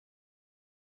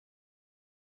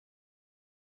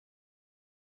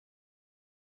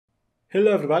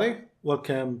Hello everybody,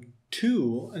 welcome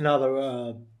to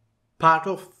another part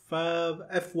of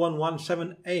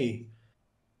F-117A.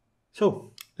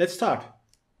 So, let's start.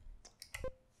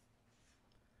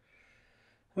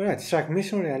 Alright, strike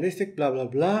mission, realistic, blah blah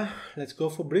blah. Let's go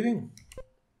for briefing.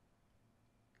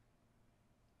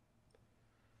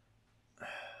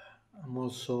 I'm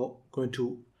also going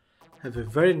to have a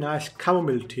very nice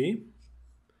chamomile tea.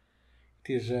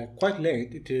 It is quite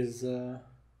late, it is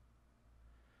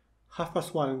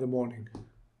 1:30 in the morning.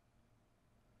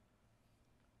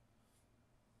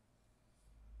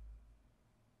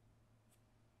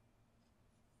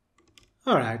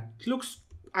 Alright, it looks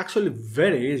actually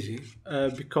very easy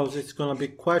because it's gonna be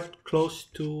quite close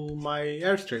to my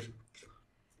airstrip.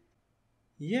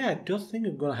 Yeah, I don't think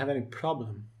I'm gonna have any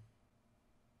problem.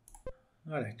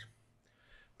 Alright.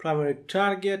 Primary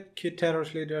target, key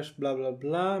terrorist leaders, blah blah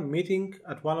blah. Meeting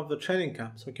at one of the training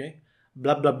camps, okay.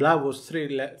 Blah blah blah was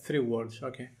three words,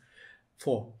 okay.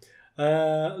 4.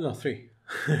 No, 3.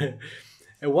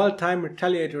 A well-timed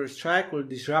retaliatory strike will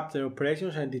disrupt their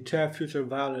operations and deter future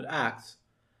violent acts.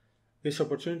 This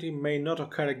opportunity may not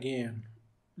occur again.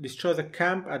 Destroy the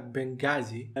camp at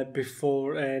Benghazi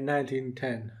before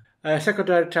 1910.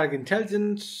 Secondary target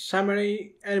intelligence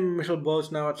summary: enemy missile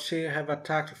boats now at sea have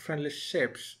attacked friendly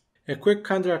ships. A quick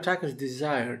counter-attack is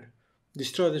desired.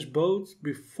 Destroy these boats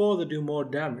before they do more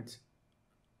damage.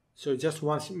 So just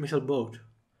one missile boat.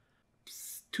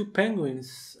 2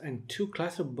 penguins and 2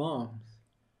 cluster bombs.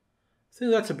 I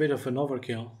think that's a bit of an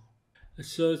overkill.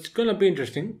 So it's gonna be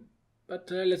interesting, but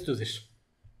let's do this.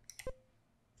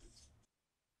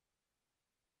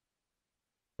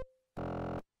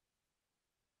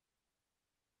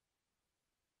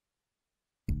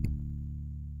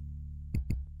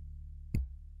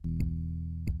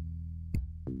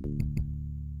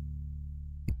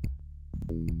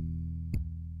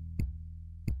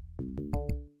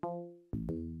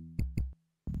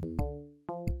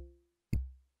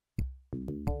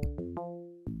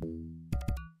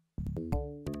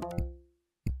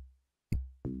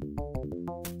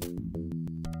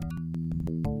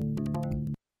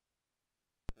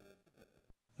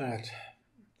 Alright.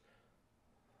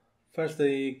 First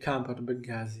the camp at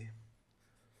Benghazi.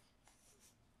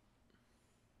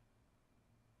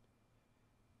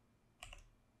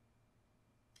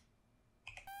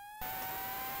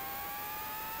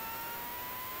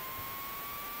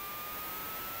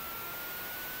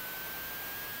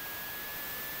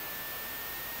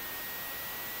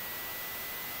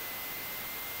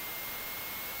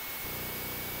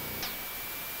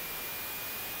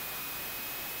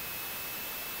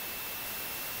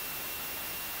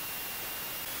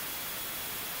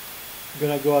 I'm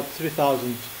gonna go at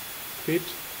 3,000 feet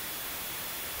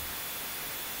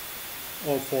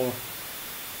or 4.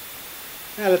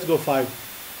 Yeah, let's go 5.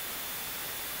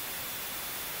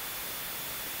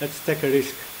 Let's take a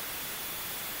risk.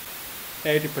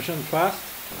 80% fast.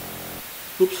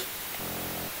 Oops,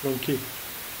 wrong key.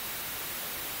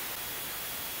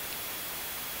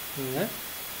 Yeah.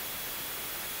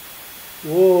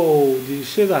 Whoa, did you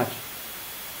see that?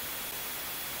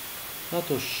 That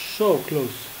was so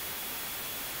close.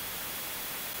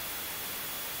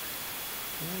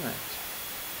 Alright.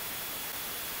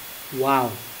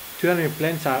 Wow, 2 enemy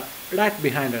planes are right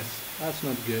behind us. That's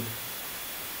not good.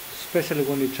 Especially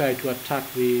when you try to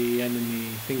attack the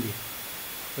enemy thingy.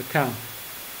 The camp.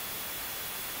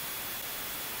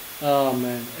 Oh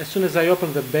man, as soon as I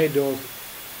open the bay door,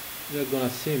 they're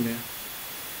gonna see me.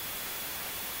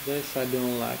 This I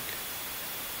don't like.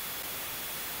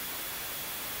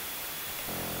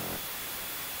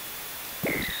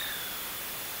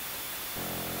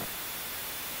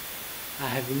 I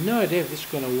have no idea if this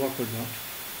is gonna work or not.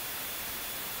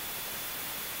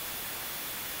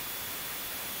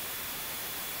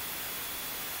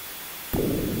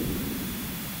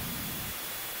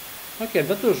 Okay,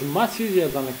 that was much easier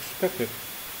than expected.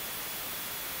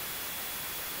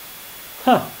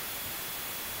 Huh.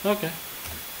 Okay.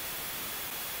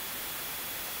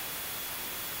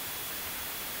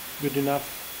 Good enough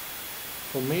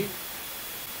for me.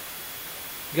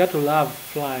 Got to love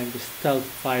flying the stealth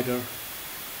fighter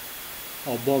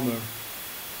or bomber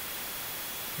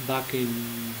back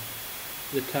in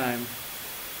the time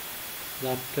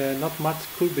that not much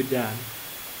could be done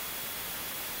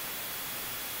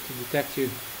to detect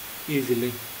you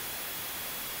easily.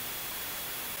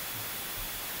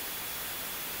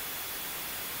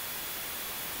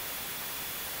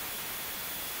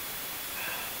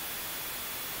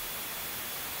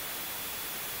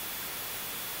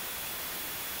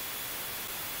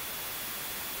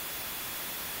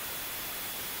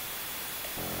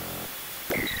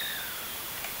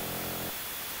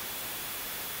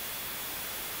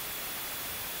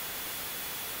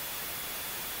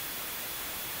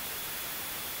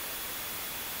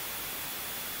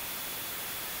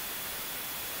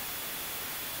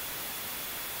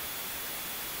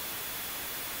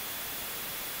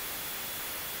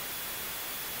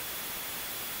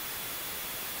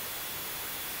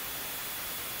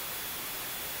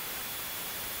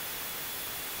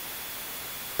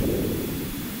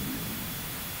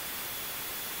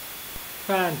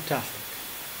 Fantastic.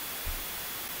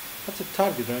 That's a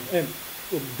target, right? And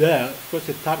up there, of course,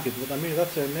 a target, but I mean,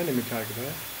 that's an enemy target,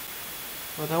 right?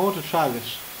 But I want to try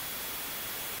this.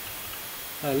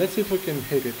 Let's see if we can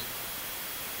hit it.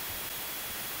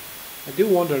 I do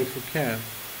wonder if we can.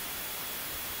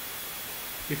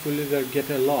 If we'll either get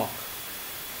a lock.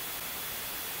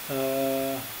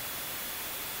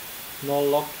 No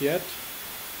lock yet.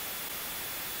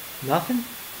 Nothing?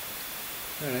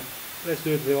 Alright, let's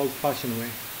do it the old-fashioned way.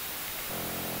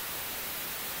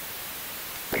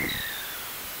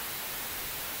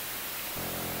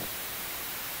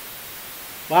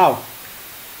 Wow.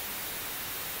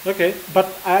 Okay, but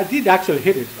I did actually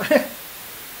hit it.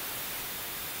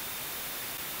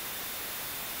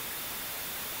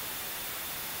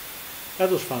 That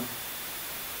was fun.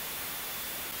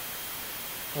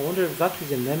 I wonder if that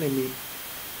is an enemy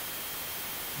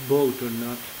boat or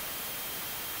not.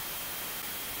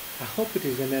 I hope it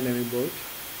is an enemy boat.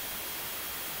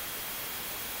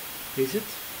 Is it?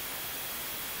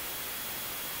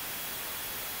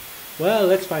 Well,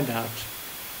 let's find out.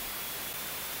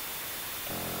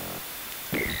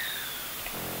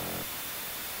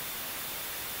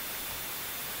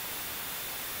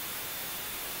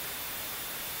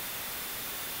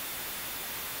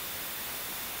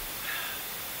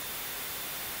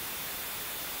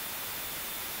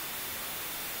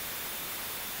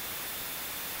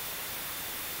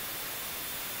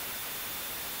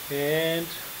 And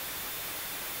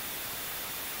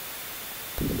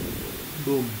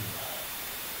boom,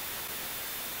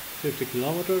 50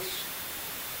 kilometers.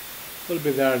 We'll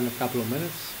be there in a couple of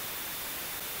minutes.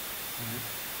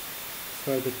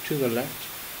 Further to the left.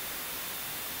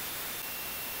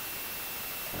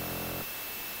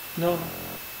 No.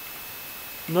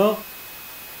 No.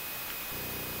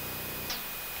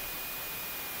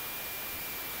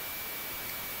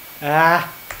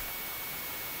 Ah.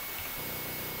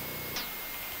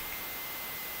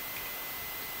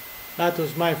 That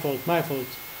was my fault, my fault.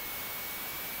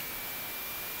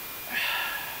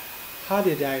 How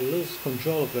did I lose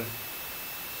control of the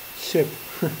ship?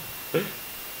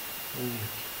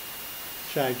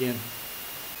 Try again.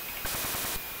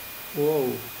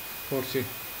 Whoa, 40.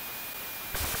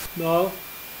 No.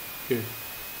 Good.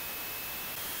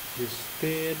 Use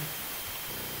speed.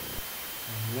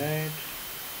 Right.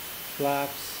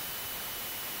 Flaps.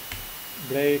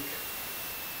 Brake.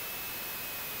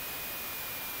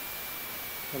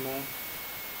 Come on.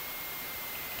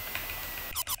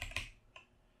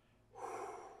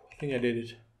 I think I did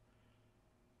it.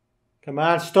 Come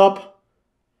on, stop.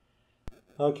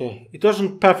 Okay, it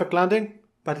wasn't perfect landing,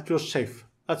 but it was safe.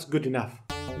 That's good enough.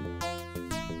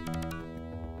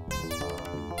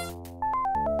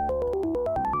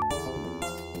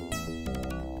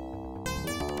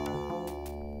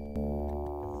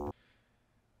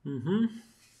 Mm-hmm.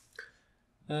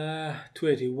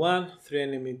 281, 3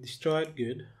 enemy destroyed,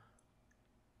 good.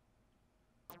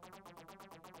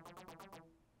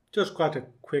 Just quite a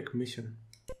quick mission.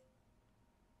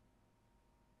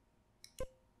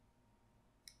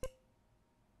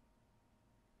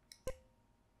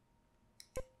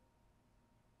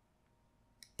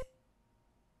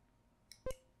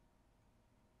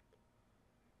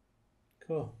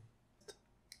 Cool.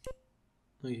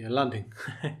 Oh yeah, landing.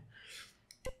 I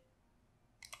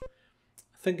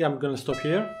think I'm gonna stop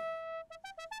here.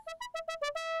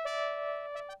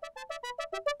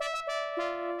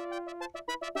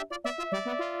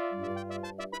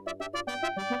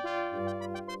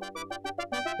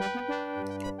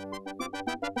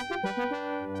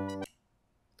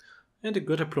 And you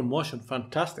got a promotion,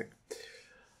 fantastic.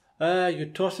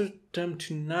 You toasted them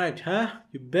tonight, huh?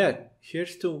 You bet.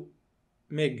 Here's to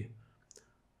Mig,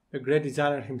 a great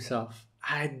designer himself.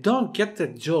 I don't get the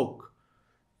joke.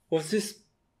 Was this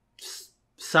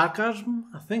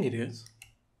sarcasm? I think it is.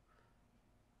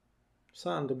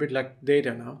 Sound a bit like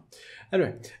data now.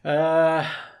 Anyway,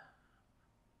 alright,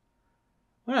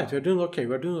 we're doing okay,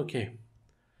 we're doing okay.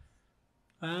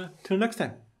 Till next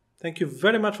time. Thank you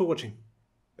very much for watching.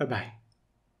 Bye-bye.